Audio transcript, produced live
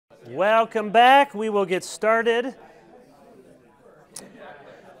Welcome back. We will get started.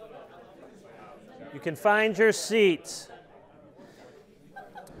 You can find your seats.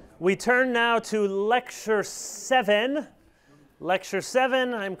 We turn now to Lecture 7. Lecture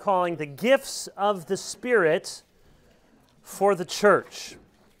 7 I'm calling The Gifts of the Spirit for the Church.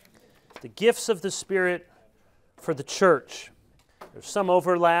 The Gifts of the Spirit for the Church. There's some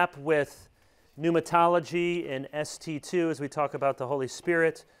overlap with pneumatology and ST2 as we talk about the Holy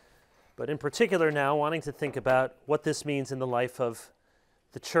Spirit, but in particular now wanting to think about what this means in the life of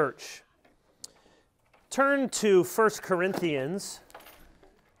the church. Turn to 1 Corinthians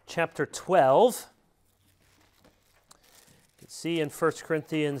chapter 12. You can see in 1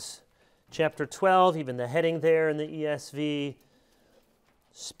 Corinthians chapter 12, even the heading there in the ESV,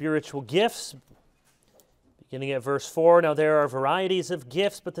 spiritual gifts. Beginning at verse 4, now there are varieties of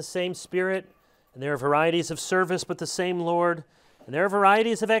gifts, but the same Spirit, and there are varieties of service, but the same Lord, and there are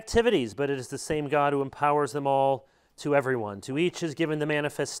varieties of activities, but it is the same God who empowers them all to everyone. To each is given the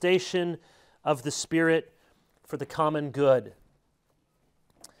manifestation of the Spirit for the common good.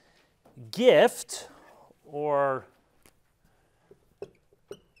 Gift, or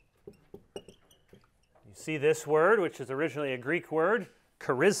you see this word, which is originally a Greek word,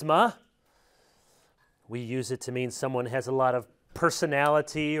 charisma. We use it to mean someone has a lot of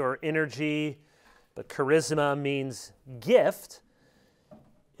personality or energy, but charisma means gift,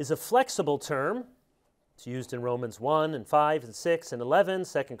 is a flexible term. It's used in Romans 1 and 5 and 6 and 11,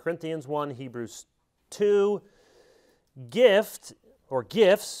 2 Corinthians 1, Hebrews 2. Gift, or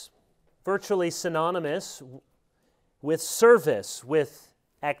gifts, virtually synonymous with service, with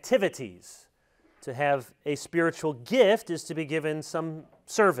activities. To have a spiritual gift is to be given some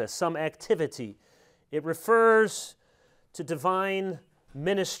service, some activity. It refers to divine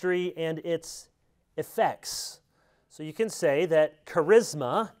ministry and its effects. So you can say that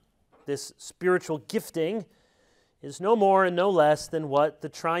charisma, this spiritual gifting, is no more and no less than what the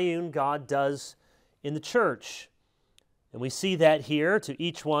triune God does in the church. And we see that here. To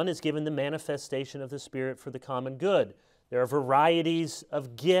each one is given the manifestation of the Spirit for the common good. There are varieties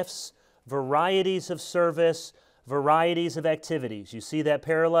of gifts, varieties of service, varieties of activities. You see that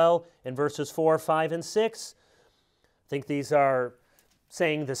parallel in verses 4, 5, and 6? I think these are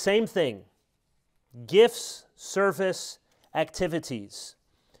saying the same thing. Gifts, service, activities.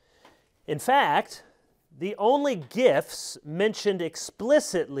 In fact, the only gifts mentioned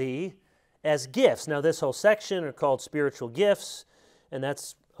explicitly as gifts. Now, this whole section are called spiritual gifts, and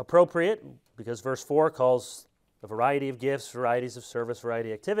that's appropriate because verse 4 calls a variety of gifts, varieties of service,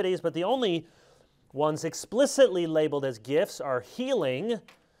 variety of activities, but the only ones explicitly labeled as gifts are healing,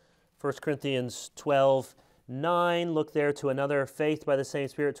 1 Corinthians 12, 9. Look there to another, faith by the same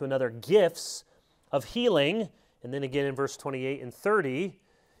Spirit, to another, gifts of healing, and then again in verse 28 and 30,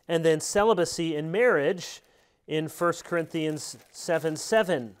 and then celibacy in marriage in 1 Corinthians 7,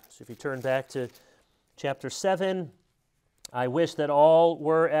 7. So if you turn back to chapter 7, I wish that all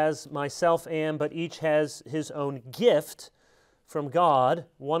were as myself am, but each has his own gift from God,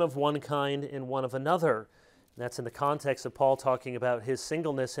 one of one kind and one of another. And that's in the context of Paul talking about his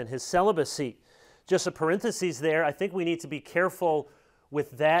singleness and his celibacy. Just a parenthesis there, I think we need to be careful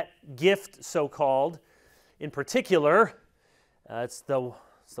with that gift, so-called. In particular, it's the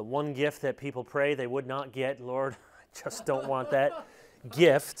one gift that people pray they would not get. Lord, I just don't want that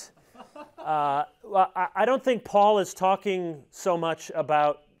gift. I don't think Paul is talking so much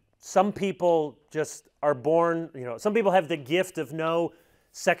about some people just are born, some people have the gift of no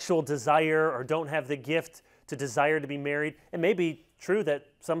sexual desire or don't have the gift to desire to be married. It may be true that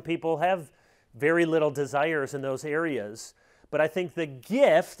some people have very little desires in those areas. But I think the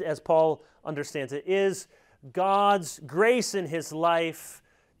gift, as Paul understands it, is God's grace in his life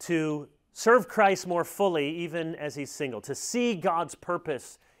to serve Christ more fully, even as he's single, to see God's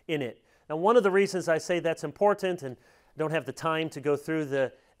purpose in it. Now, one of the reasons I say that's important, and I don't have the time to go through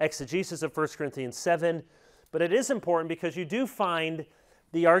the exegesis of 1 Corinthians 7, but it is important because you do find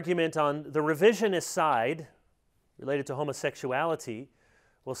the argument on the revisionist side, related to homosexuality,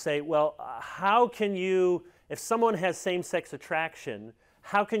 will say, well, how can you, if someone has same-sex attraction,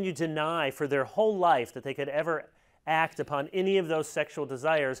 how can you deny for their whole life that they could ever act upon any of those sexual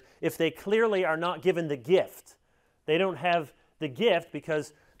desires if they clearly are not given the gift? They don't have the gift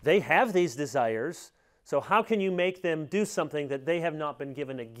because they have these desires, so how can you make them do something that they have not been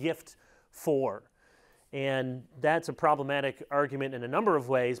given a gift for? And that's a problematic argument in a number of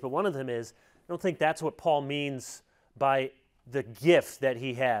ways, but one of them is, I don't think that's what Paul means by the gift that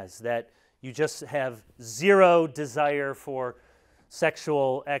he has, that you just have zero desire for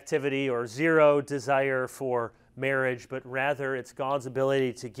sexual activity or zero desire for marriage, but rather it's God's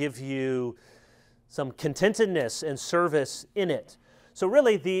ability to give you some contentedness and service in it. So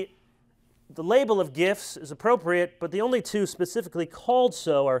really the label of gifts is appropriate, but the only two specifically called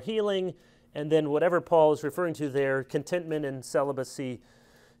so are healing and then whatever Paul is referring to there, contentment and celibacy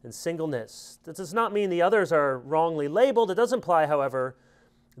and singleness. That does not mean the others are wrongly labeled. It does imply, however,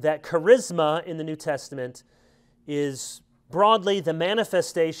 that charisma in the New Testament is broadly the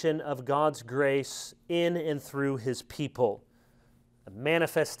manifestation of God's grace in and through His people. A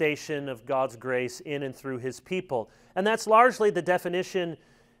manifestation of God's grace in and through His people. And that's largely the definition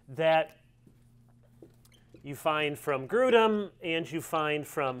that you find from Grudem and you find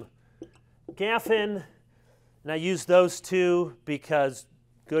from Gaffin. And I use those two because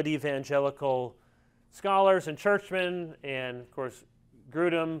good evangelical scholars and churchmen, and of course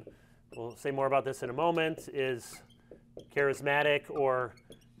Grudem, we'll say more about this in a moment, is charismatic or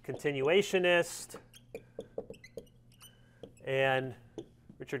continuationist. And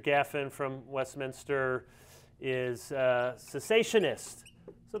Richard Gaffin from Westminster is cessationist.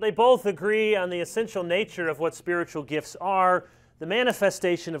 So they both agree on the essential nature of what spiritual gifts are, the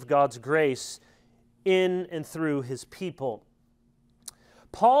manifestation of God's grace in and through His people.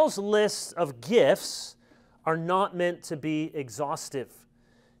 Paul's lists of gifts are not meant to be exhaustive.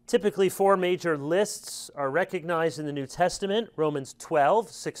 Typically, four major lists are recognized in the New Testament: Romans 12,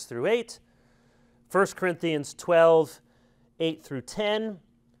 6 through 8, 1 Corinthians 12, 8 through 10,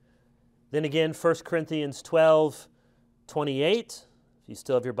 then again 1 Corinthians 12, 28. If you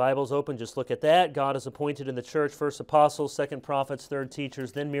still have your Bibles open, just look at that. God has appointed in the church first apostles, second prophets, third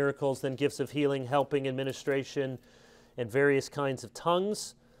teachers, then miracles, then gifts of healing, helping, administration, and various kinds of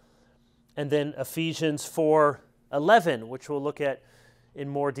tongues. And then Ephesians 4:11, which we'll look at in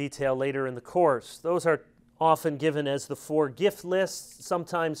more detail later in the course. Those are often given as the four gift lists,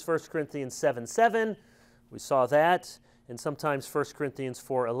 sometimes 1 Corinthians 7:7, we saw that, and sometimes 1 Corinthians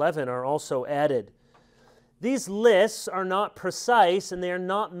 4:11 are also added. These lists are not precise and they are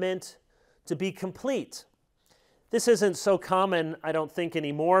not meant to be complete. This isn't so common, I don't think,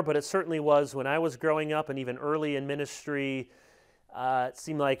 anymore, but it certainly was when I was growing up and even early in ministry. It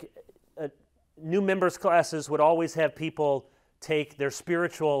seemed like new members classes would always have people take their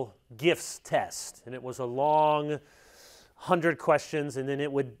spiritual gifts test. And it was a long 100 questions, and then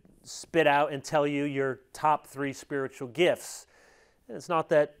it would spit out and tell you your top 3 spiritual gifts. And it's not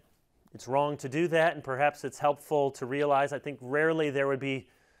that it's wrong to do that, and perhaps it's helpful to realize, I think rarely there would be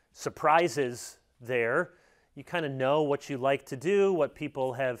surprises there. You kind of know what you like to do, what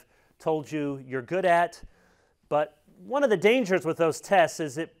people have told you you're good at. But one of the dangers with those tests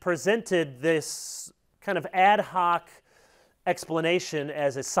is it presented this kind of ad hoc explanation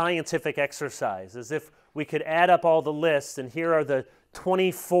as a scientific exercise, as if we could add up all the lists and here are the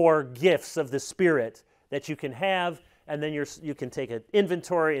 24 gifts of the Spirit that you can have, and then you can take an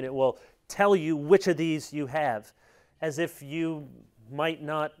inventory and it will tell you which of these you have, as if you might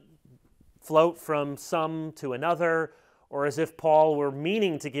not float from some to another, or as if Paul were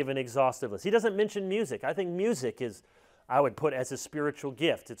meaning to give an exhaustive list. He doesn't mention music. I think music is, I would put as a spiritual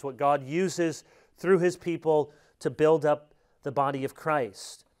gift. It's what God uses through His people to build up the body of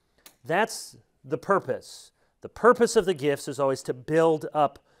Christ. That's the purpose. The purpose of the gifts is always to build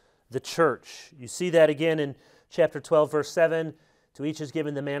up the church. You see that again in chapter 12, verse 7. To each is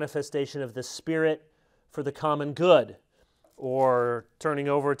given the manifestation of the Spirit for the common good. Or turning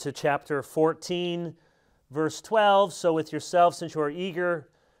over to chapter 14, verse 12. So with yourself, since you are eager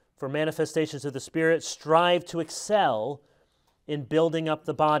for manifestations of the Spirit, strive to excel in building up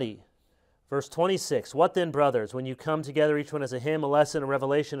the body. Verse 26, what then, brothers, when you come together, each one has a hymn, a lesson, a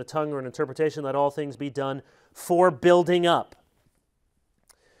revelation, a tongue, or an interpretation, let all things be done for building up.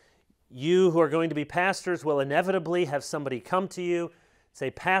 You who are going to be pastors will inevitably have somebody come to you, say,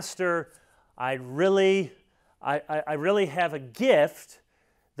 Pastor, I really have a gift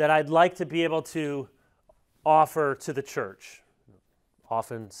that I'd like to be able to offer to the church.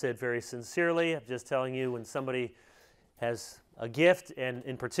 Often said very sincerely. I'm just telling you, when somebody has a gift, and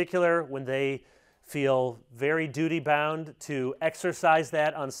in particular when they feel very duty-bound to exercise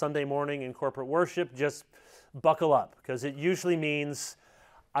that on Sunday morning in corporate worship, just buckle up, because it usually means,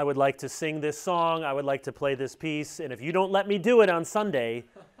 I would like to sing this song, I would like to play this piece, and if you don't let me do it on Sunday,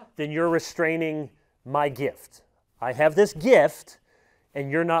 then you're restraining my gift. I have this gift, and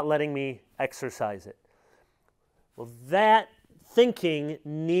you're not letting me exercise it. Well, that thinking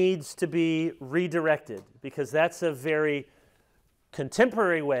needs to be redirected, because that's a very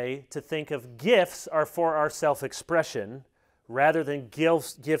contemporary way to think of gifts are for our self-expression rather than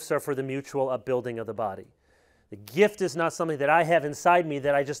gifts are for the mutual upbuilding of the body. The gift is not something that I have inside me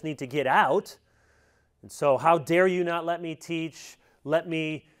that I just need to get out. And so how dare you not let me teach, let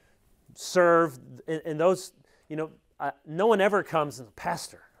me serve, and those, no one ever comes and,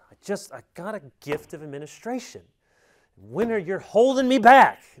 Pastor, I got a gift of administration. When are you holding me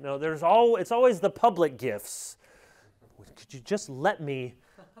back? It's always the public gifts. Could you just let me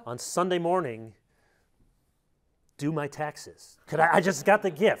on Sunday morning do my taxes? I just got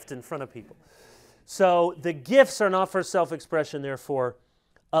the gift in front of people. So the gifts are not for self-expression, they're for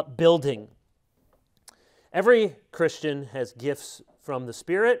upbuilding. Every Christian has gifts from the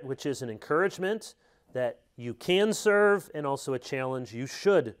Spirit, which is an encouragement that you can serve and also a challenge you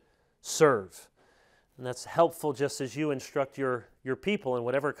should serve. And that's helpful just as you instruct your people in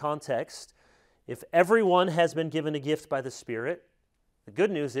whatever context. If everyone has been given a gift by the Spirit, the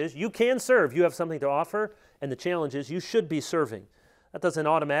good news is you can serve. You have something to offer, and the challenge is you should be serving. That doesn't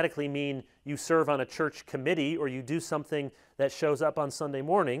automatically mean you serve on a church committee or you do something that shows up on Sunday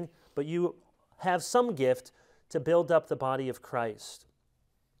morning, but you have some gift to build up the body of Christ.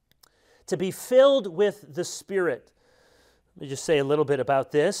 To be filled with the Spirit. Let me just say a little bit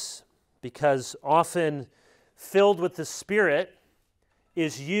about this, because often filled with the Spirit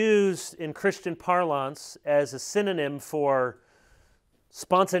is used in Christian parlance as a synonym for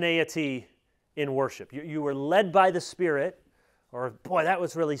spontaneity in worship. You were led by the Spirit, or boy, that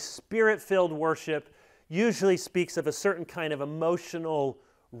was really Spirit-filled worship, usually speaks of a certain kind of emotional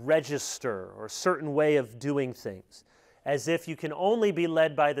register or a certain way of doing things, as if you can only be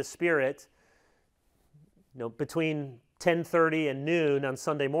led by the Spirit between 10:30 and noon on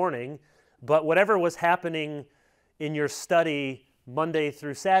Sunday morning, but whatever was happening in your study Monday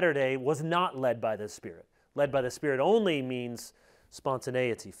through Saturday was not led by the Spirit. Led by the Spirit only means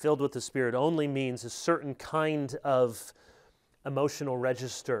spontaneity. Filled with the Spirit only means a certain kind of emotional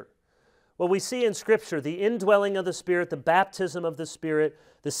register. What we see in Scripture, the indwelling of the Spirit, the baptism of the Spirit,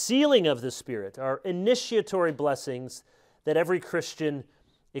 the sealing of the Spirit are initiatory blessings that every Christian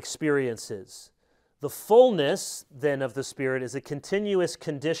experiences. The fullness, then, of the Spirit is a continuous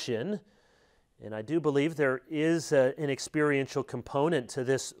condition, and I do believe there is an experiential component to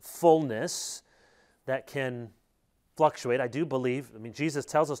this fullness that can fluctuate. I do believe, Jesus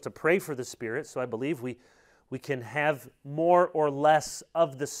tells us to pray for the Spirit, so I believe we can have more or less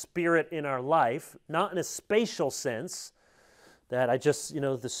of the Spirit in our life, not in a spatial sense, that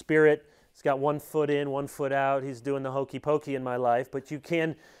the Spirit has got one foot in, one foot out, He's doing the hokey pokey in my life, but you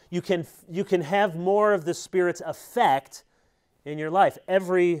can have more of the Spirit's effect in your life.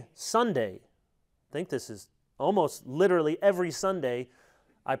 Every Sunday, I think this is almost literally every Sunday,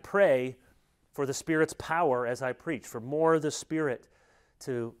 I pray for the Spirit's power as I preach, for more of the Spirit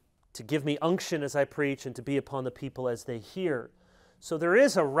to give me unction as I preach and to be upon the people as they hear. So there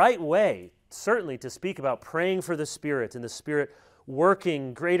is a right way, certainly, to speak about praying for the Spirit and the Spirit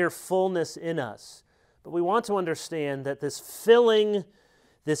working greater fullness in us. But we want to understand that this filling,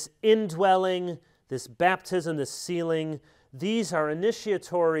 this indwelling, this baptism, this sealing, these are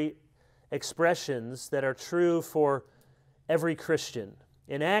initiatory expressions that are true for every Christian.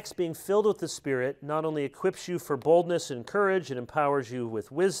 In Acts, being filled with the Spirit not only equips you for boldness and courage, it empowers you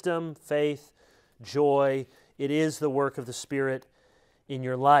with wisdom, faith, joy. It is the work of the Spirit in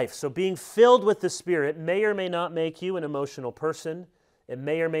your life. So being filled with the Spirit may or may not make you an emotional person. It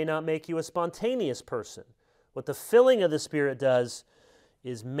may or may not make you a spontaneous person. What the filling of the Spirit does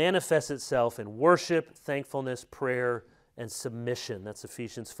is manifest itself in worship, thankfulness, prayer, and submission. That's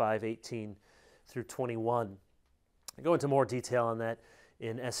Ephesians 5:18 through 21. I go into more detail on that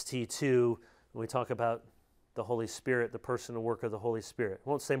in ST2 when we talk about the Holy Spirit, the personal work of the Holy Spirit. I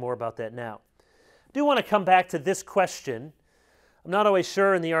won't say more about that now. I do want to come back to this question. I'm not always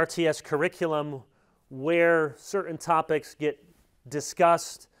sure in the RTS curriculum where certain topics get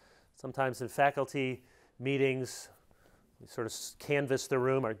discussed. Sometimes in faculty meetings, we sort of canvass the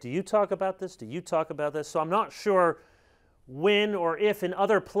room. Or do you talk about this? Do you talk about this? So I'm not sure when or if in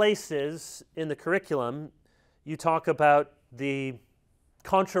other places in the curriculum you talk about the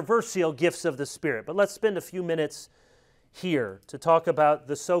controversial gifts of the Spirit. But let's spend a few minutes here to talk about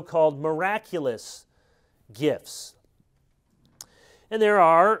the so-called miraculous gifts. And there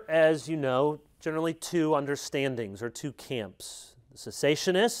are, as you know, generally two understandings or two camps, the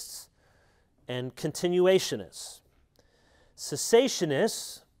cessationists and continuationists.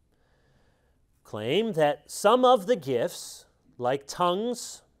 Cessationists claim that some of the gifts, like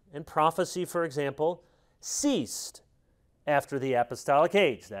tongues and prophecy, for example, ceased after the apostolic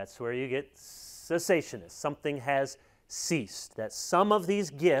age. That's where you get cessationists. Something has ceased, that some of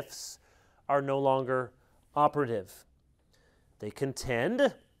these gifts are no longer operative. They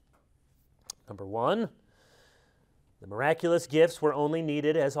contend, number one, the miraculous gifts were only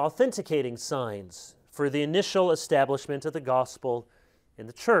needed as authenticating signs for the initial establishment of the gospel in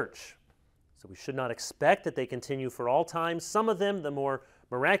the church. So we should not expect that they continue for all time. Some of them, the more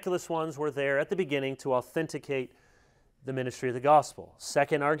miraculous ones, were there at the beginning to authenticate the ministry of the gospel.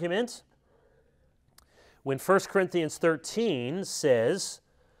 Second argument, when 1 Corinthians 13 says,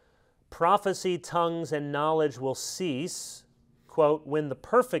 prophecy, tongues, and knowledge will cease, quote, when the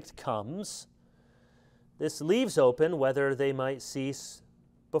perfect comes, this leaves open whether they might cease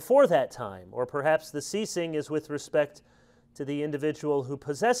before that time, or perhaps the ceasing is with respect to the individual who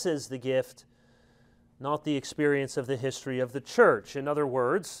possesses the gift, not the experience of the history of the church. In other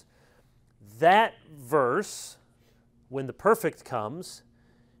words, that verse, when the perfect comes,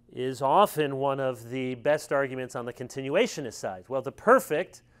 is often one of the best arguments on the continuationist side. Well, the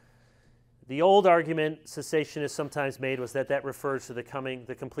perfect, the old argument cessationists sometimes made was that that refers to the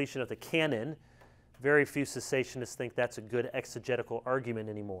completion of the canon. Very few cessationists think that's a good exegetical argument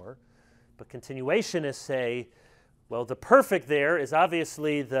anymore. But continuationists say, well, the perfect there is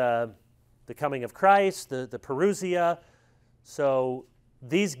obviously the coming of Christ, the parousia. So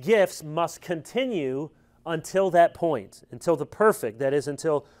these gifts must continue until that point, until the perfect, that is,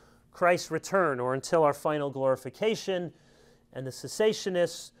 until Christ's return or until our final glorification. And the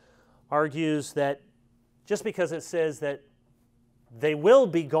cessationists argues that just because it says that they will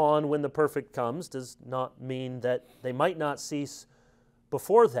be gone when the perfect comes does not mean that they might not cease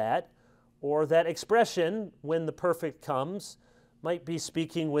before that, or that expression, when the perfect comes, might be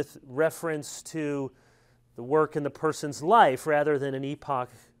speaking with reference to the work in the person's life rather than an epoch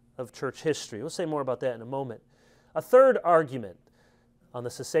of church history. We'll say more about that in a moment. A third argument on the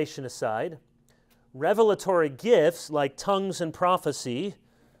cessationist side, revelatory gifts like tongues and prophecy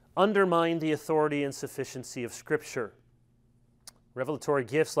undermine the authority and sufficiency of Scripture. Revelatory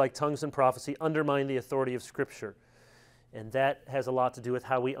gifts like tongues and prophecy undermine the authority of Scripture. And that has a lot to do with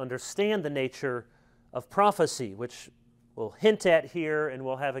how we understand the nature of prophecy, which we'll hint at here and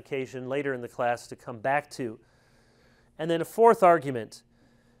we'll have occasion later in the class to come back to. And then a fourth argument,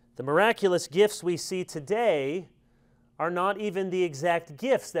 the miraculous gifts we see today are not even the exact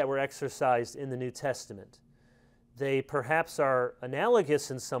gifts that were exercised in the New Testament. They perhaps are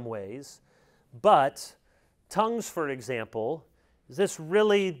analogous in some ways, but tongues, for example, is this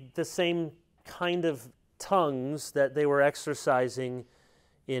really the same kind of tongues that they were exercising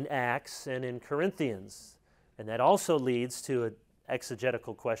in Acts and in Corinthians? And that also leads to an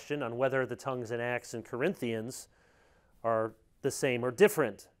exegetical question on whether the tongues in Acts and Corinthians are the same or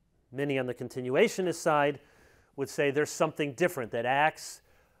different. Many on the continuationist side would say there's something different, that Acts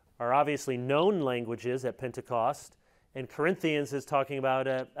are obviously known languages at Pentecost, and Corinthians is talking about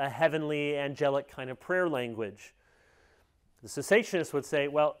a heavenly, angelic kind of prayer language. The cessationists would say,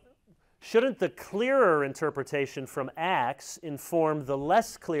 well, shouldn't the clearer interpretation from Acts inform the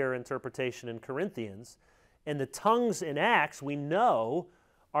less clear interpretation in Corinthians? And the tongues in Acts, we know,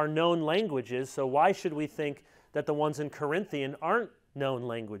 are known languages, so why should we think that the ones in Corinthian aren't known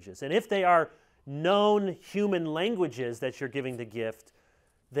languages? And if they are known human languages that you're giving the gift,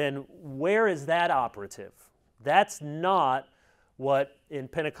 then where is that operative? That's not what in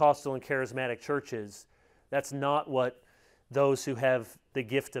Pentecostal and charismatic churches, that's not what those who have the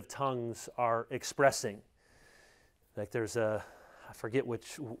gift of tongues are expressing. Like there's I forget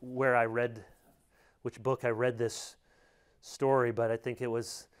which book I read this story, but I think it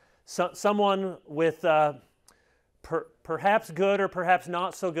was someone with perhaps good or perhaps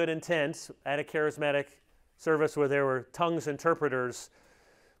not so good intent at a charismatic service where there were tongues interpreters,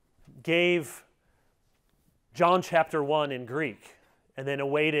 gave John chapter 1 in Greek and then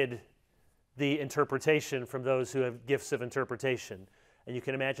awaited the interpretation from those who have gifts of interpretation. And you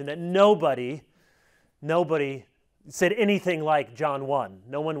can imagine that nobody said anything like John 1.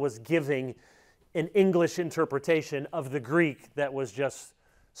 No one was giving an English interpretation of the Greek that was just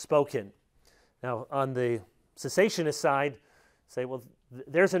spoken. Now, on the cessationist side, say, well,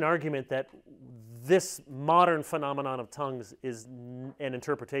 there's an argument that this modern phenomenon of tongues and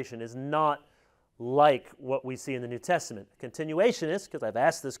interpretation is not like what we see in the New Testament. Continuationists, because I've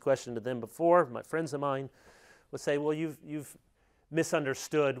asked this question to them before, my friends of mine, would say, well, you've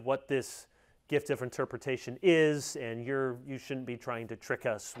misunderstood what this gift of interpretation is, and you shouldn't be trying to trick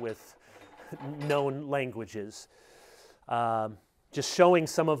us with known languages. Just showing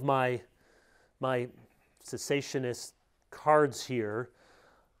some of my cessationist cards here,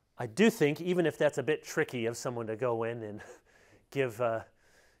 I do think, even if that's a bit tricky of someone to go in and give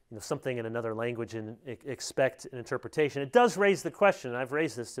something in another language and expect an interpretation, it does raise the question, and I've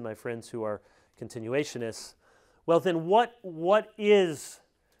raised this to my friends who are continuationists, well then what is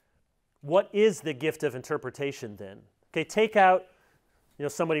the gift of interpretation then? Okay, take out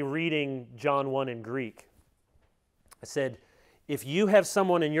somebody reading John 1 in Greek. I said, if you have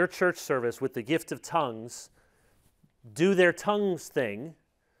someone in your church service with the gift of tongues do their tongues thing,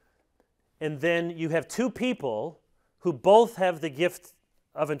 and then you have two people who both have the gift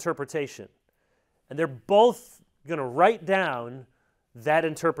of interpretation, and they're both going to write down that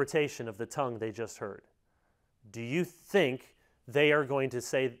interpretation of the tongue they just heard. Do you think they are going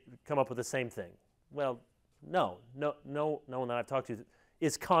to come up with the same thing? Well, no one that I've talked to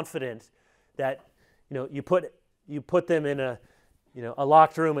is confident that you put them in a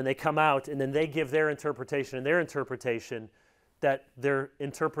locked room and they come out and then they give their interpretation and their interpretation that they're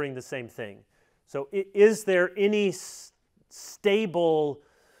interpreting the same thing. So is there any stable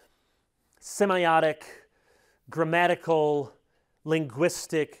semiotic, grammatical,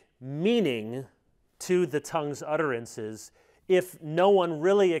 linguistic meaning to the tongue's utterances if no one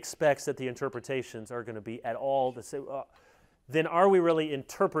really expects that the interpretations are going to be at all the same? Then are we really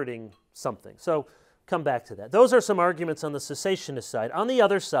interpreting something? So come back to that. Those are some arguments on the cessationist side. On the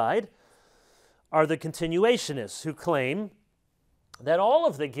other side are the continuationists who claim that all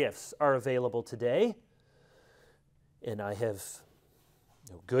of the gifts are available today. And I have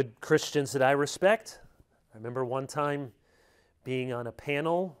good Christians that I respect. I remember one time being on a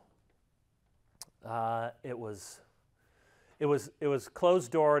panel. It was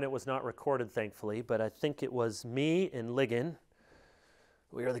closed door and it was not recorded, thankfully, but I think it was me and Ligon.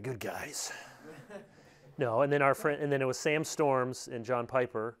 We are the good guys. No, and then it was Sam Storms and John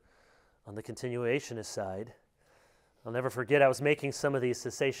Piper on the continuationist side. I'll never forget, I was making some of these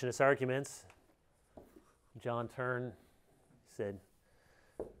cessationist arguments. John turned, said,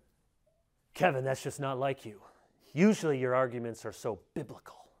 "Kevin, that's just not like you. Usually your arguments are so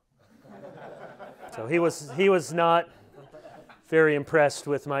biblical." So he was not very impressed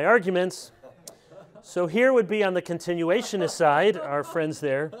with my arguments. So here would be on the continuationist side, our friends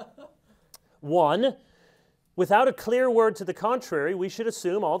there. 1, without a clear word to the contrary, we should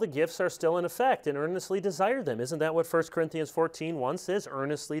assume all the gifts are still in effect and earnestly desire them. Isn't that what 1 Corinthians 14:1 says?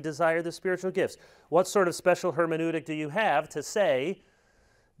 Earnestly desire the spiritual gifts. What sort of special hermeneutic do you have to say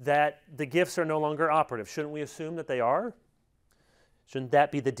that the gifts are no longer operative? Shouldn't we assume that they are? Shouldn't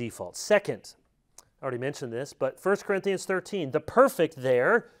that be the default? Second, I already mentioned this, but 1 Corinthians 13, the perfect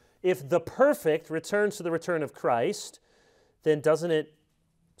there, if the perfect returns to the return of Christ, then doesn't it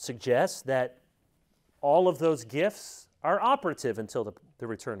suggest that all of those gifts are operative until the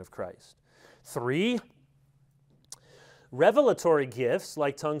return of Christ? 3, revelatory gifts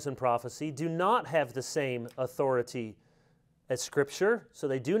like tongues and prophecy do not have the same authority as Scripture, so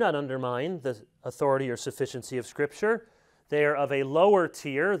they do not undermine the authority or sufficiency of Scripture. They are of a lower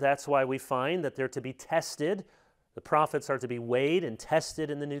tier. That's why we find that they're to be tested. The prophets are to be weighed and tested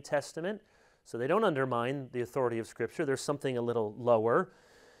in the New Testament. So they don't undermine the authority of Scripture. There's something a little lower.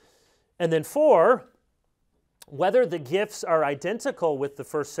 And then 4, whether the gifts are identical with the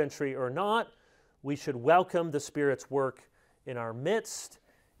first century or not, we should welcome the Spirit's work in our midst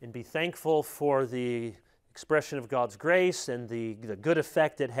and be thankful for the expression of God's grace and the good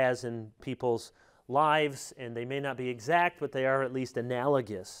effect it has in people's lives. And they may not be exact, but they are at least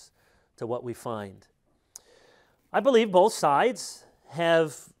analogous to what we find. I believe both sides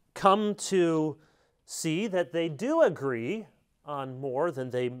have come to see that they do agree on more than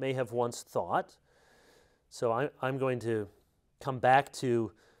they may have once thought. So I'm going to come back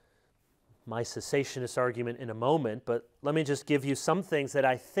to my cessationist argument in a moment, but let me just give you some things that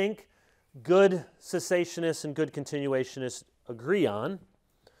I think good cessationists and good continuationists agree on.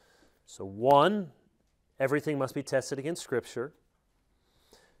 So 1, everything must be tested against Scripture.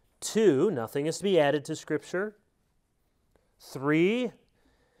 2, nothing is to be added to Scripture. 3,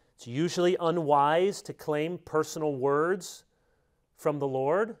 it's usually unwise to claim personal words from the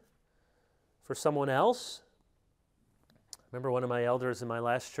Lord for someone else. I remember one of my elders in my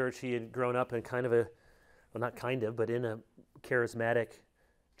last church, he had grown up in but in a charismatic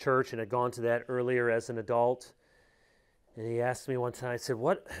church and had gone to that earlier as an adult. And he asked me one time, I said,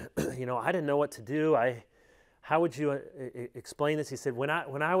 I didn't know what to do. How would you explain this? He said, when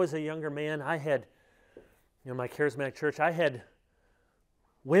I was a younger man, I had, my charismatic church, I had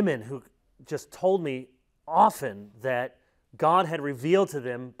women who just told me often that God had revealed to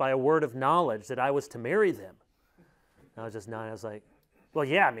them by a word of knowledge that I was to marry them. And I was just nodding. I was like, well,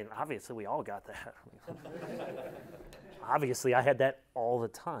 yeah, obviously we all got that. Obviously I had that all the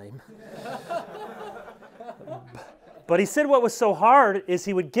time. But he said what was so hard is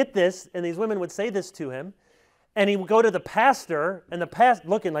he would get this, and these women would say this to him, and he would go to the pastor, and the pastor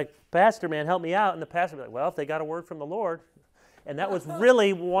looking like, "Pastor, man, help me out." And the pastor would be like, "Well, if they got a word from the Lord." And that was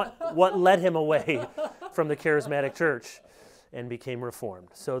really what led him away from the charismatic church. and became Reformed.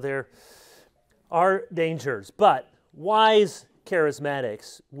 So there are dangers, but wise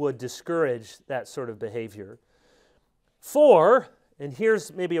charismatics would discourage that sort of behavior. For, and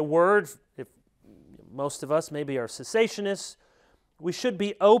here's maybe a word, if most of us maybe are cessationists, we should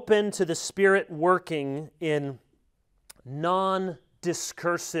be open to the Spirit working in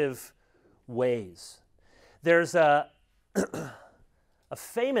non-discursive ways. There's a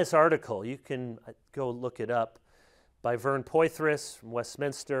famous article, you can go look it up, by Vern Poythress from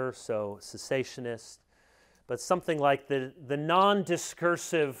Westminster, so cessationist, but something like the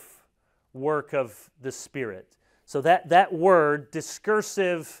non-discursive work of the Spirit. So that word,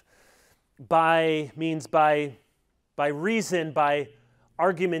 discursive, means by reason, by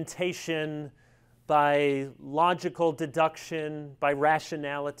argumentation, by logical deduction, by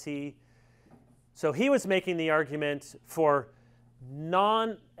rationality. So he was making the argument for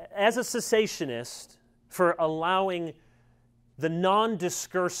as a cessationist, for allowing the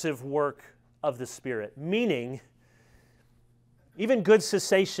non-discursive work of the Spirit, meaning even good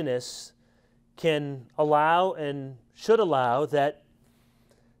cessationists can allow and should allow that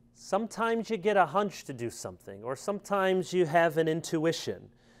sometimes you get a hunch to do something, or sometimes you have an intuition.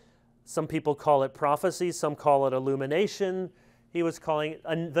 Some people call it prophecy, some call it illumination. He was calling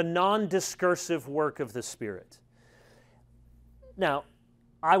it the non-discursive work of the Spirit. Now,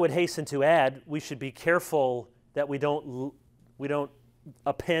 I would hasten to add, we should be careful that we don't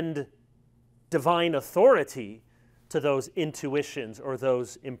append divine authority to those intuitions or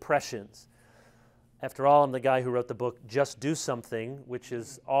those impressions. After all, I'm the guy who wrote the book Just Do Something, which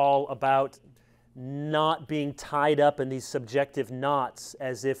is all about not being tied up in these subjective knots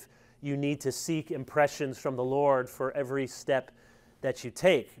as if you need to seek impressions from the Lord for every step that you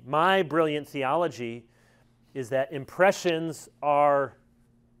take. My brilliant theology is that impressions are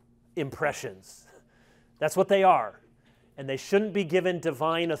impressions. That's what they are. And they shouldn't be given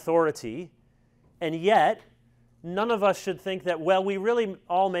divine authority. And yet, none of us should think that, well, we really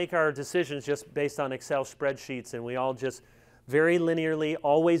all make our decisions just based on Excel spreadsheets, and we all just very linearly,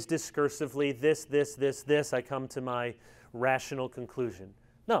 always discursively, this, I come to my rational conclusion.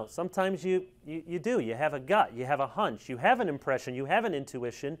 No, sometimes you do. You have a gut, you have a hunch, you have an impression, you have an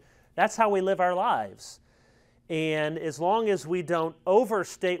intuition. That's how we live our lives. And as long as we don't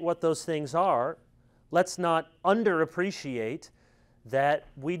overstate what those things are, let's not underappreciate that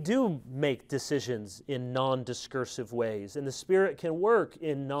we do make decisions in non-discursive ways, and the Spirit can work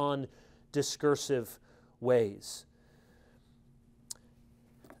in non-discursive ways.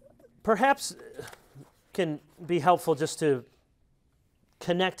 Perhaps can be helpful just to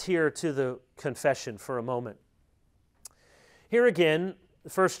connect here to the confession for a moment. Here again, the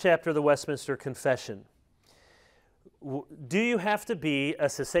first chapter of the Westminster Confession. Do you have to be a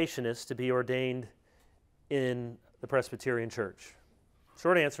cessationist to be ordained in the Presbyterian Church?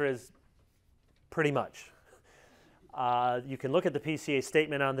 Short answer is pretty much. You can look at the PCA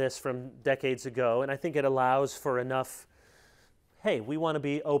statement on this from decades ago, and I think it allows for enough, hey, we want to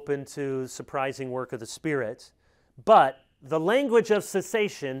be open to surprising work of the Spirit, but the language of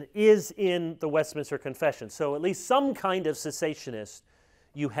cessation is in the Westminster Confession, so at least some kind of cessationist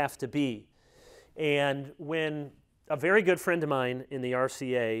you have to be. And when a very good friend of mine in the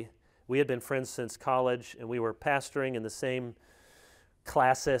RCA, we had been friends since college, and we were pastoring in the same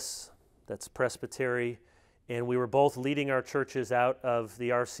classis, that's presbytery, and we were both leading our churches out of the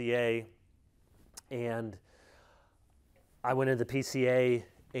RCA, and I went into the PCA,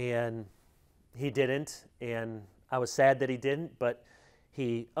 and he didn't, and I was sad that he didn't, but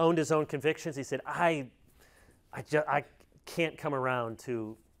he owned his own convictions. He said, I can't come around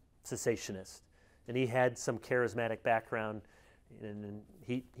to cessationist. And he had some charismatic background, and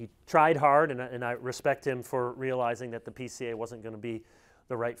he tried hard, and I respect him for realizing that the PCA wasn't going to be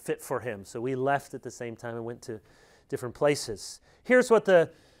the right fit for him. So we left at the same time and went to different places. Here's what the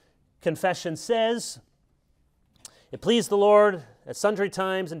confession says. It pleased the Lord at sundry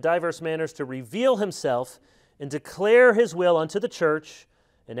times and diverse manners to reveal himself and declare his will unto the church,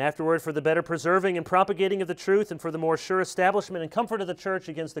 and afterward for the better preserving and propagating of the truth, and for the more sure establishment and comfort of the church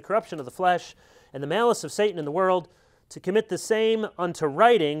against the corruption of the flesh and the malice of Satan in the world, to commit the same unto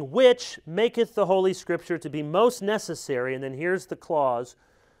writing, which maketh the Holy Scripture to be most necessary. And then here's the clause,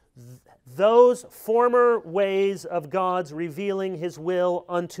 those former ways of God's revealing his will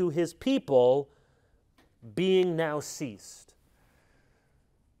unto his people being now ceased.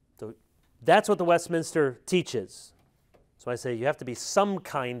 So that's what the Westminster teaches. So I say you have to be some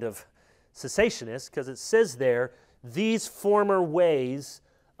kind of cessationist, because it says there, these former ways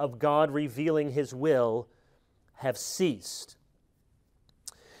of God revealing his will have ceased.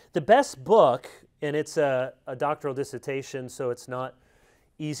 The best book And it's a doctoral dissertation, so it's not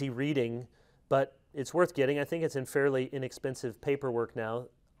easy reading, but it's worth getting. I think it's in fairly inexpensive paperwork now.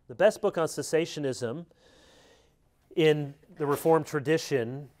 The best book on cessationism in the Reformed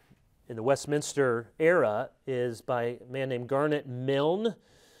tradition in the Westminster era is by a man named Garnet Milne.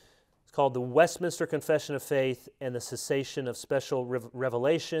 It's called The Westminster Confession of Faith and the Cessation of Special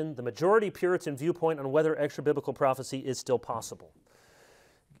Revelation, the Majority Puritan Viewpoint on Whether Extra-Biblical Prophecy is Still Possible.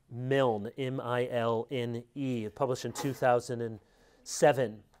 Milne, M-I-L-N-E, published in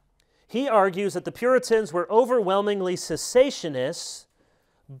 2007. He argues that the Puritans were overwhelmingly cessationists,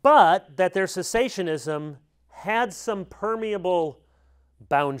 but that their cessationism had some permeable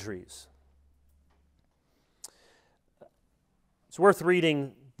boundaries. It's worth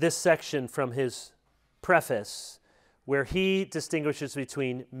reading this section from his preface, where he distinguishes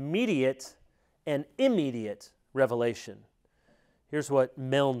between mediate and immediate revelation. Here's what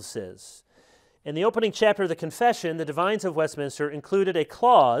Milne says. In the opening chapter of the Confession, the Divines of Westminster included a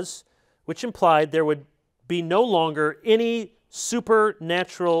clause which implied there would be no longer any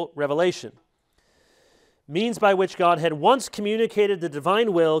supernatural revelation, means by which God had once communicated the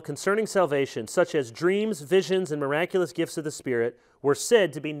divine will concerning salvation, such as dreams, visions, and miraculous gifts of the Spirit, were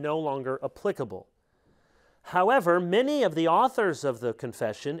said to be no longer applicable. However, many of the authors of the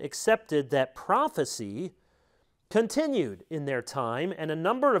Confession accepted that prophecy continued in their time, and a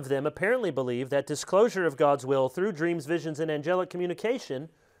number of them apparently believed that disclosure of God's will through dreams, visions, and angelic communication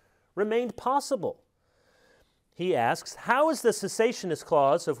remained possible. He asks, how is the cessationist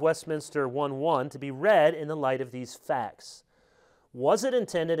clause of Westminster 1:1 to be read in the light of these facts? Was it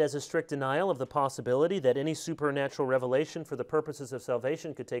intended as a strict denial of the possibility that any supernatural revelation for the purposes of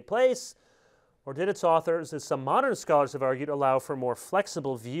salvation could take place, or did its authors, as some modern scholars have argued, allow for a more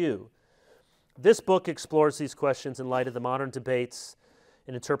flexible view? This book explores these questions in light of the modern debates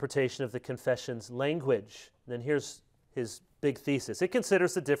and interpretation of the Confession's language. And then here's his big thesis. It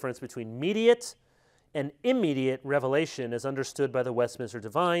considers the difference between mediate and immediate revelation as understood by the Westminster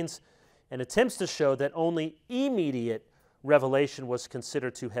Divines, and attempts to show that only immediate revelation was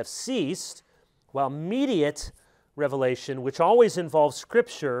considered to have ceased, while mediate revelation, which always involves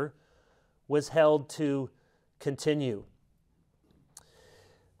Scripture, was held to continue.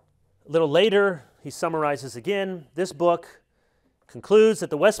 A little later, he summarizes again, this book concludes that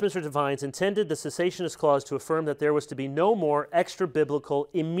the Westminster Divines intended the cessationist clause to affirm that there was to be no more extra-biblical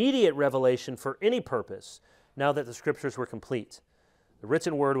immediate revelation for any purpose, now that the Scriptures were complete. The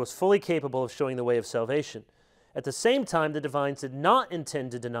written word was fully capable of showing the way of salvation. At the same time, the Divines did not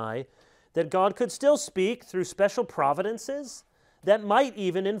intend to deny that God could still speak through special providences that might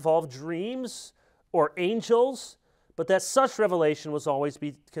even involve dreams or angels, but that such revelation was always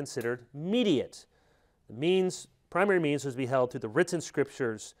be considered mediate. The primary means was to be held through the written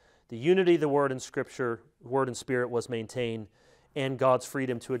Scriptures. The unity of the Word and Scripture, Word and Spirit was maintained, and God's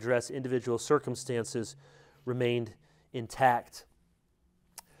freedom to address individual circumstances remained intact.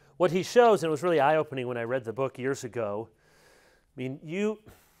 What he shows, and it was really eye-opening when I read the book years ago,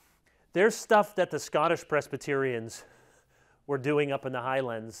 there's stuff that the Scottish Presbyterians were doing up in the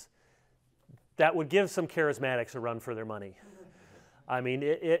Highlands that would give some charismatics a run for their money. I mean,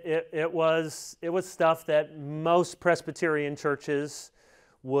 it was stuff that most Presbyterian churches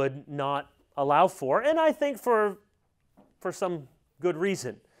would not allow for, and I think for some good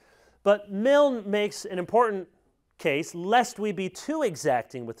reason. But Milne makes an important case, lest we be too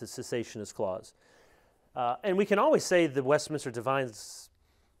exacting with the cessationist clause. And we can always say the Westminster Divines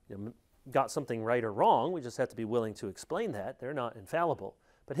got something right or wrong. We just have to be willing to explain that. They're not infallible.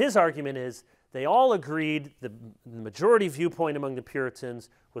 But his argument is they all agreed, the majority viewpoint among the Puritans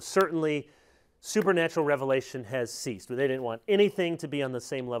was certainly supernatural revelation has ceased. They didn't want anything to be on the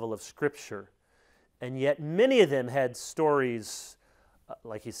same level of Scripture. And yet many of them had stories,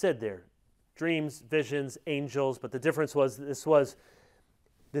 like he said there, dreams, visions, angels, but the difference was this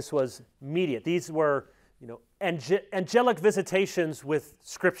was mediate. These were angelic visitations with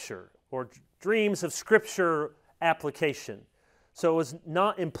Scripture, or dreams of Scripture application. So it was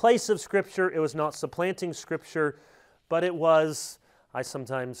not in place of Scripture, it was not supplanting Scripture, but it was, I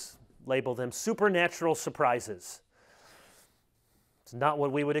sometimes label them supernatural surprises. It's not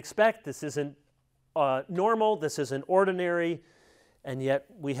what we would expect. This isn't normal, this isn't ordinary, and yet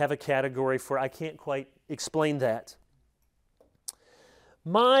we have a category for I can't quite explain that.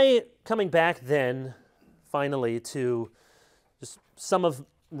 My coming back then, finally, to just some of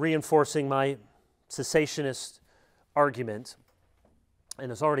reinforcing my cessationist argument,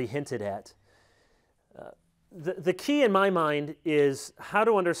 and it's already hinted at. The key in my mind is how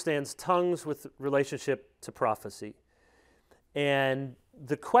to understand tongues with relationship to prophecy. And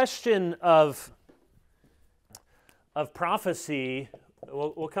the question of of prophecy,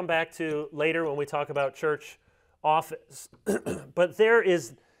 we'll come back to later when we talk about church office, but there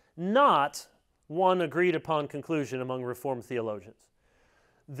is not one agreed upon conclusion among Reformed theologians.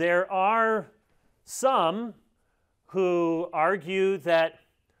 There are some who argue that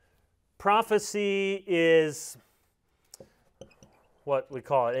prophecy is what we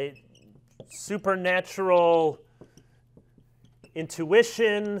call it, a supernatural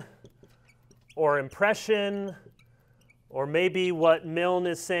intuition or impression, or maybe what Milne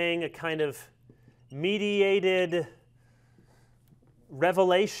is saying, a kind of mediated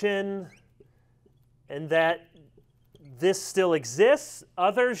revelation, and that this still exists.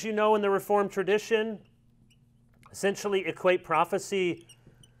 Others, you know, in the Reformed tradition, essentially equate prophecy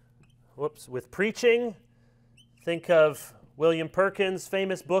with preaching. Think of William Perkins'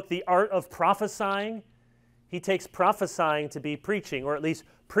 famous book, The Art of Prophesying. He takes prophesying to be preaching, or at least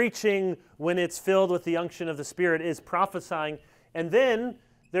preaching when it's filled with the unction of the Spirit is prophesying. And then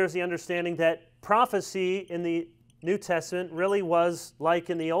there's the understanding that prophecy in the New Testament really was, like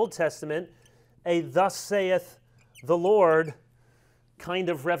in the Old Testament, a thus saith the Lord kind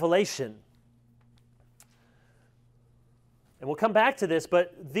of revelation. And we'll come back to this,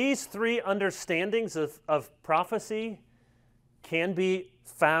 but these three understandings of prophecy can be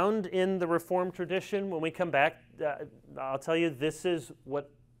found in the Reformed tradition. When we come back, I'll tell you this is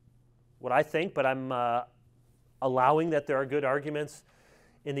what I think, but I'm allowing that there are good arguments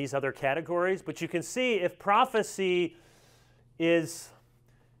in these other categories. But you can see if prophecy is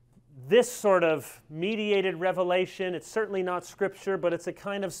this sort of mediated revelation, it's certainly not Scripture, but it's a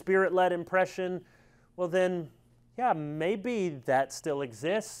kind of Spirit-led impression, well then, yeah, maybe that still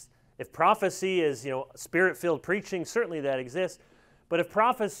exists. If prophecy is, Spirit-filled preaching, certainly that exists. But if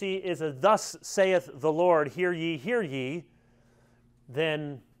prophecy is a thus saith the Lord, hear ye,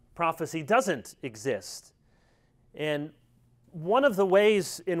 then prophecy doesn't exist. And one of the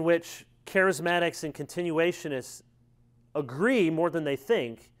ways in which charismatics and continuationists agree more than they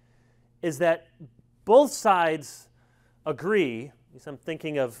think is that both sides agree. I'm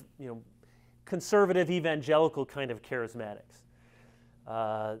thinking of conservative evangelical kind of charismatics.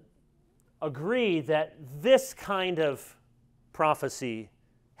 Agree that this kind of prophecy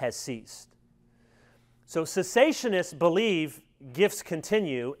has ceased. So cessationists believe gifts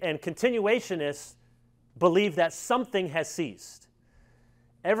continue, and continuationists believe that something has ceased.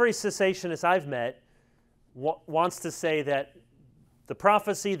 Every cessationist I've met wants to say that the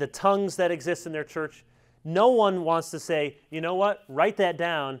prophecy, the tongues that exist in their church, no one wants to say, you know what, write that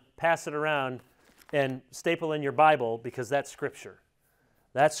down, pass it around, and staple in your Bible because that's Scripture.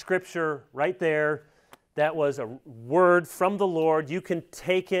 That's Scripture right there. That was a word from the Lord. You can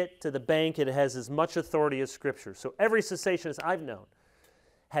take it to the bank. It has as much authority as Scripture. So every cessationist I've known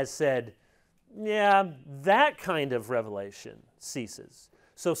has said, yeah, that kind of revelation ceases.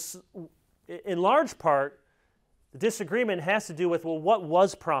 So in large part, the disagreement has to do with, well, what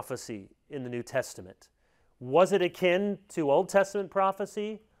was prophecy in the New Testament? Was it akin to Old Testament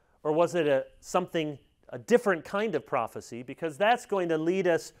prophecy, or was it a different kind of prophecy? Because that's going to lead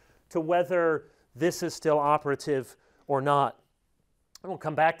us to whether this is still operative or not. And we'll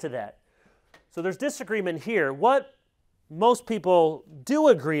come back to that. So there's disagreement here. What most people do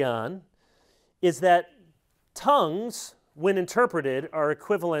agree on is that tongues, when interpreted, are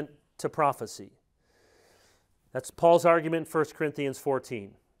equivalent to prophecy. That's Paul's argument in 1 Corinthians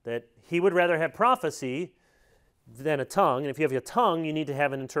 14, that he would rather have prophecy than a tongue. And if you have a tongue, you need to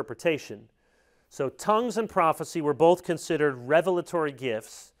have an interpretation. So tongues and prophecy were both considered revelatory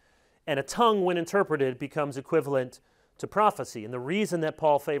gifts, and a tongue, when interpreted, becomes equivalent to prophecy. And the reason that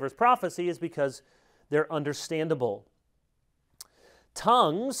Paul favors prophecy is because they're understandable.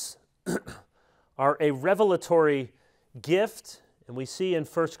 Tongues are a revelatory gift, and we see in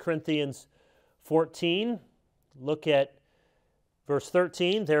 1 Corinthians 14, look at verse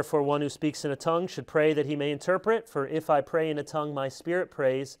 13, therefore one who speaks in a tongue should pray that he may interpret, for if I pray in a tongue, my spirit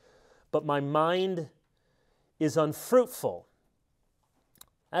prays, but my mind is unfruitful.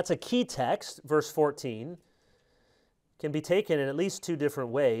 That's a key text, verse 14. Can be taken in at least two different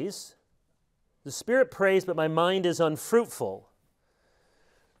ways. The spirit prays, but my mind is unfruitful.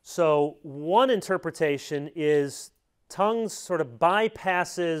 So one interpretation is tongues sort of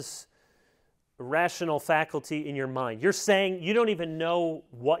bypasses rational faculty in your mind. You're saying, you don't even know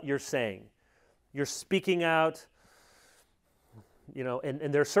what you're saying. You're speaking out,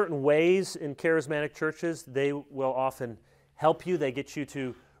 and there are certain ways in charismatic churches, they will often help you. They get you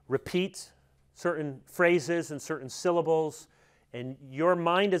to repeat certain phrases and certain syllables, and your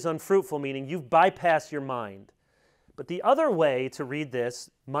mind is unfruitful, meaning you've bypassed your mind. But the other way to read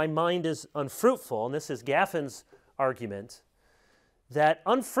this, my mind is unfruitful, and this is Gaffin's argument that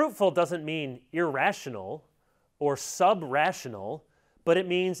unfruitful doesn't mean irrational or sub-rational, but it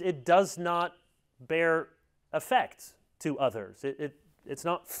means it does not bear effect to others. It's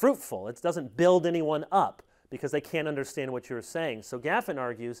not fruitful. It doesn't build anyone up because they can't understand what you're saying. So Gaffin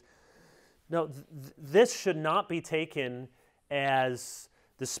argues, no, this should not be taken as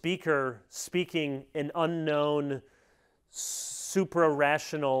the speaker speaking an unknown,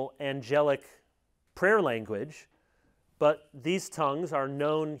 supra-rational, angelic prayer language, but these tongues are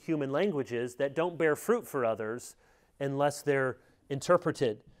known human languages that don't bear fruit for others unless they're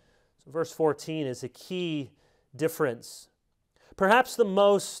interpreted. So verse 14 is a key difference. Perhaps the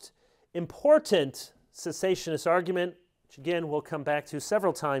most important cessationist argument, which again we'll come back to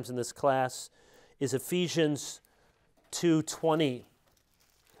several times in this class, is Ephesians 2:20.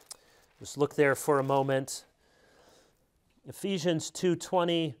 Just look there for a moment. Ephesians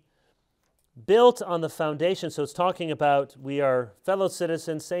 2:20, built on the foundation. So it's talking about we are fellow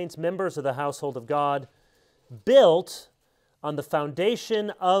citizens, saints, members of the household of God, built on the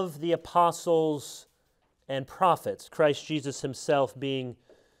foundation of the apostles and prophets, Christ Jesus himself being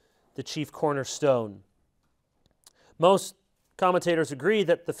the chief cornerstone. Most commentators agree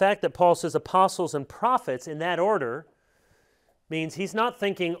that the fact that Paul says apostles and prophets in that order means he's not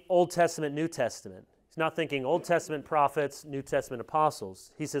thinking Old Testament, New Testament. He's not thinking Old Testament prophets, New Testament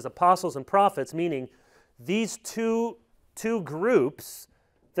apostles. He says apostles and prophets, meaning these two groups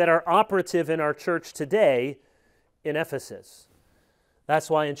that are operative in our church today in Ephesus. That's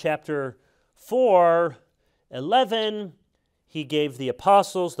why in chapter 4:11, he gave the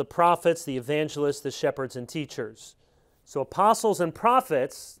apostles, the prophets, the evangelists, the shepherds, and teachers. So apostles and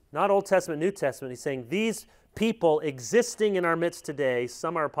prophets, not Old Testament, New Testament, he's saying these people existing in our midst today,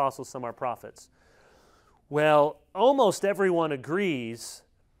 some are apostles, some are prophets. Well, almost everyone agrees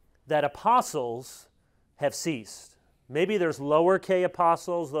that apostles have ceased. Maybe there's lower K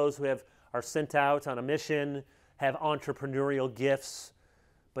apostles, those who are sent out on a mission, have entrepreneurial gifts.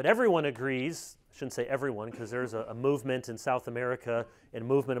 But everyone agrees, I shouldn't say everyone, because there's a movement in South America and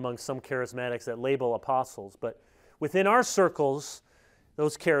movement among some charismatics that label apostles. But within our circles,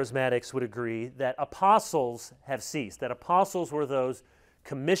 those charismatics would agree that apostles have ceased, that apostles were those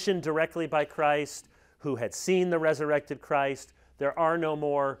commissioned directly by Christ, who had seen the resurrected Christ. There are no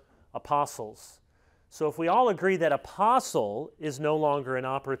more apostles. So if we all agree that apostle is no longer an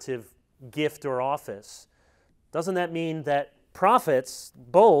operative gift or office, doesn't that mean that prophets,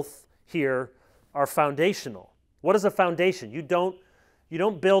 both here, are foundational? What is a foundation? You don't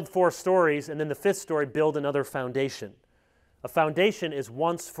build 4 stories and then the 5th story build another foundation. A foundation is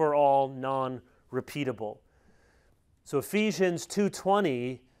once for all, non-repeatable. So Ephesians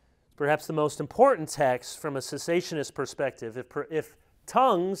 2:20 is perhaps the most important text from a cessationist perspective. If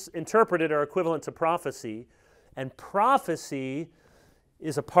tongues interpreted are equivalent to prophecy, and prophecy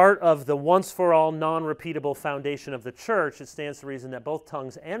is a part of the once-for-all, non-repeatable foundation of the church, it stands to reason that both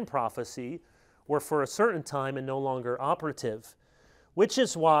tongues and prophecy were for a certain time and no longer operative. Which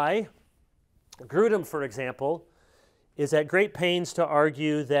is why Grudem, for example, is at great pains to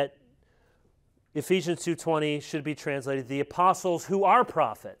argue that Ephesians 2:20 should be translated, the apostles who are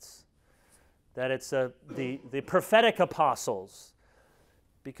prophets, that it's the prophetic apostles.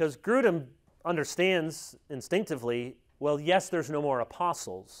 Because Grudem understands instinctively, well, yes, there's no more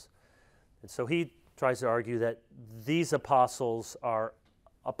apostles. And so he tries to argue that these apostles are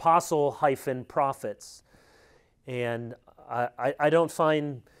apostle-prophets. And I don't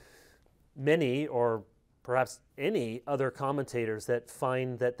find many, or perhaps any other commentators that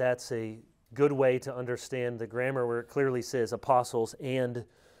find that that's a good way to understand the grammar where it clearly says apostles and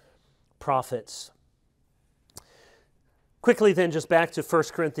prophets. Quickly then, just back to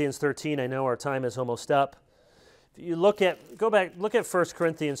 1 Corinthians 13. I know our time is almost up. If you look at 1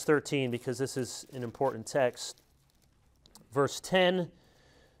 Corinthians 13 because this is an important text. Verse 10,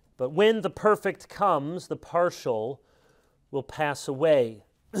 but when the perfect comes, the partial will pass away.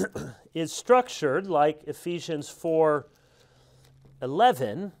 Is structured like Ephesians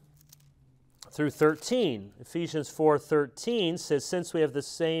 4:11 through 13. Ephesians 4:13 says, since we have the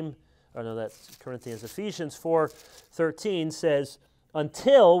same, that's Corinthians. Ephesians 4:13 says,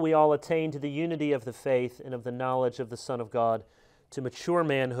 until we all attain to the unity of the faith and of the knowledge of the Son of God, to mature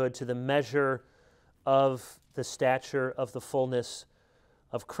manhood, to the measure of the stature of the fullness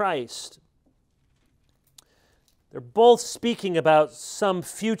of Christ. They're both speaking about some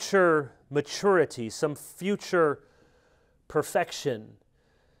future maturity, some future perfection.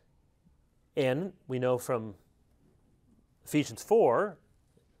 And we know from Ephesians 4,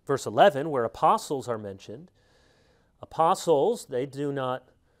 verse 11, where apostles are mentioned, apostles, they do not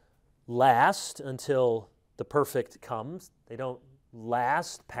last until the perfect comes. They don't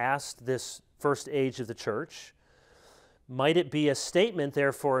last past this first age of the church. Might it be a statement,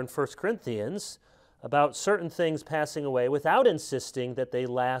 therefore, in 1 Corinthians about certain things passing away without insisting that they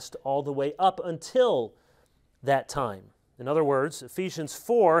last all the way up until that time? In other words, Ephesians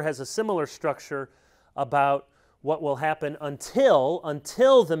 4 has a similar structure about what will happen until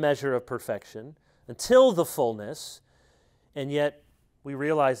the measure of perfection, until the fullness, and yet we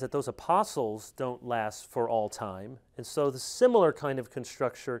realize that those apostles don't last for all time. And so the similar kind of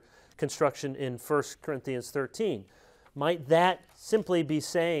construction in 1 Corinthians 13. Might that simply be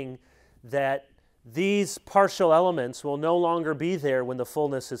saying that these partial elements will no longer be there when the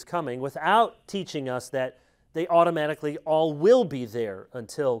fullness is coming, without teaching us that they automatically all will be there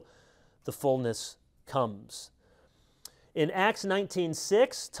until the fullness comes? In Acts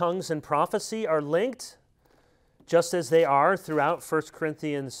 19:6, tongues and prophecy are linked, just as they are throughout 1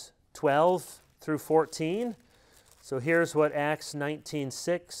 Corinthians 12 through 14. So here's what Acts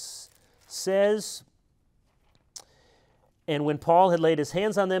 19:6 says. And when Paul had laid his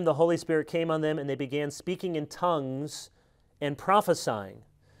hands on them, the Holy Spirit came on them, and they began speaking in tongues and prophesying.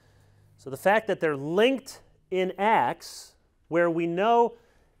 So the fact that they're linked in Acts, where we know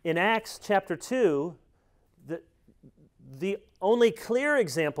in Acts chapter 2, the only clear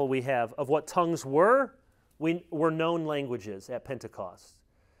example we have of what tongues were known languages at Pentecost.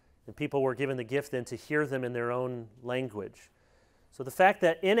 And people were given the gift then to hear them in their own language. So the fact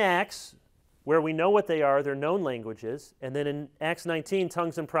that in Acts, where we know what they are, they're known languages, and then in Acts 19,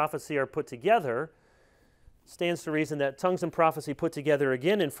 tongues and prophecy are put together, stands to reason that tongues and prophecy put together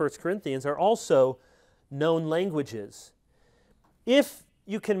again in 1 Corinthians are also known languages. If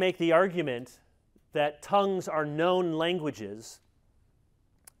you can make the argument that tongues are known languages,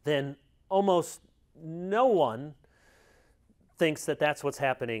 then almost no one thinks that that's what's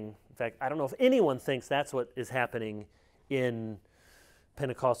happening. In fact, I don't know if anyone thinks that's what is happening in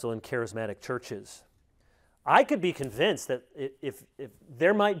Pentecostal and charismatic churches. I could be convinced that if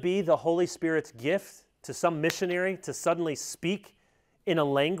there might be the Holy Spirit's gift to some missionary to suddenly speak in a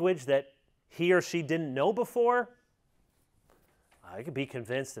language that he or she didn't know before, I could be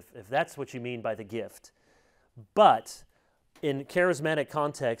convinced if that's what you mean by the gift. But in charismatic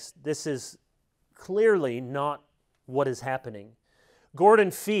context, this is clearly not what is happening. Gordon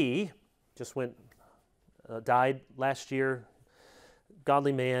Fee died last year,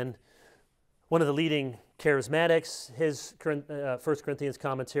 godly man, one of the leading charismatics. His 1 Corinthians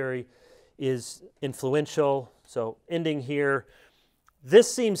commentary is influential. So ending here,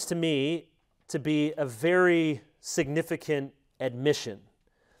 this seems to me to be a very significant admission.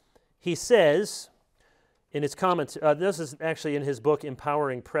 He says in his comment, this is actually in his book,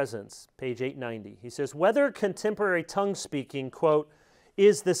 Empowering Presence, page 890. He says, whether contemporary tongue speaking, quote,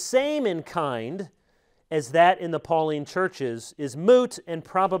 is the same in kind as that in the Pauline churches is moot and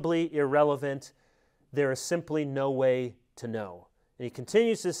probably irrelevant. There is simply no way to know. And he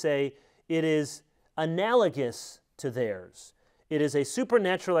continues to say, it is analogous to theirs. It is a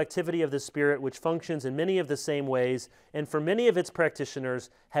supernatural activity of the Spirit which functions in many of the same ways and for many of its practitioners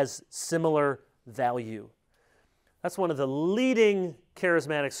has similar value. That's one of the leading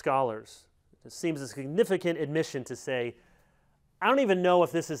charismatic scholars. It seems a significant admission to say, I don't even know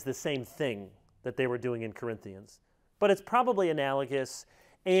if this is the same thing that they were doing in Corinthians, but it's probably analogous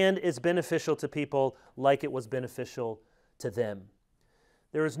and it's beneficial to people like it was beneficial to them.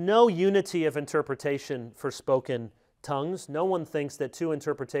 There is no unity of interpretation for spoken tongues. No one thinks that two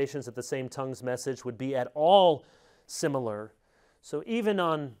interpretations of the same tongues message would be at all similar. So even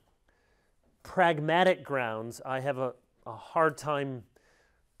on pragmatic grounds, I have a hard time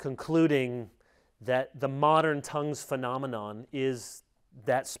concluding that the modern tongues phenomenon is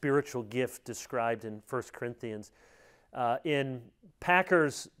that spiritual gift described in 1 Corinthians. In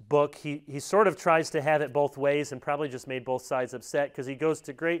Packer's book, he sort of tries to have it both ways and probably just made both sides upset because he goes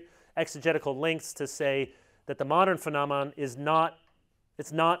to great exegetical lengths to say that the modern phenomenon is not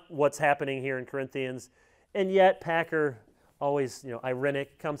what's happening here in Corinthians, and yet Packer, always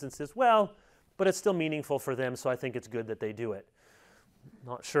ironic, comes and says, well, but it's still meaningful for them, so I think it's good that they do it.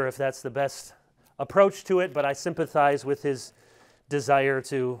 Not sure if that's the best approach to it, but I sympathize with his desire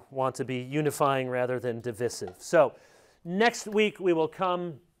to want to be unifying rather than divisive. So next week we will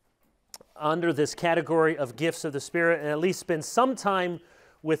come under this category of gifts of the Spirit and at least spend some time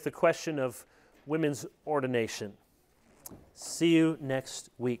with the question of women's ordination. See you next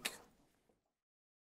week.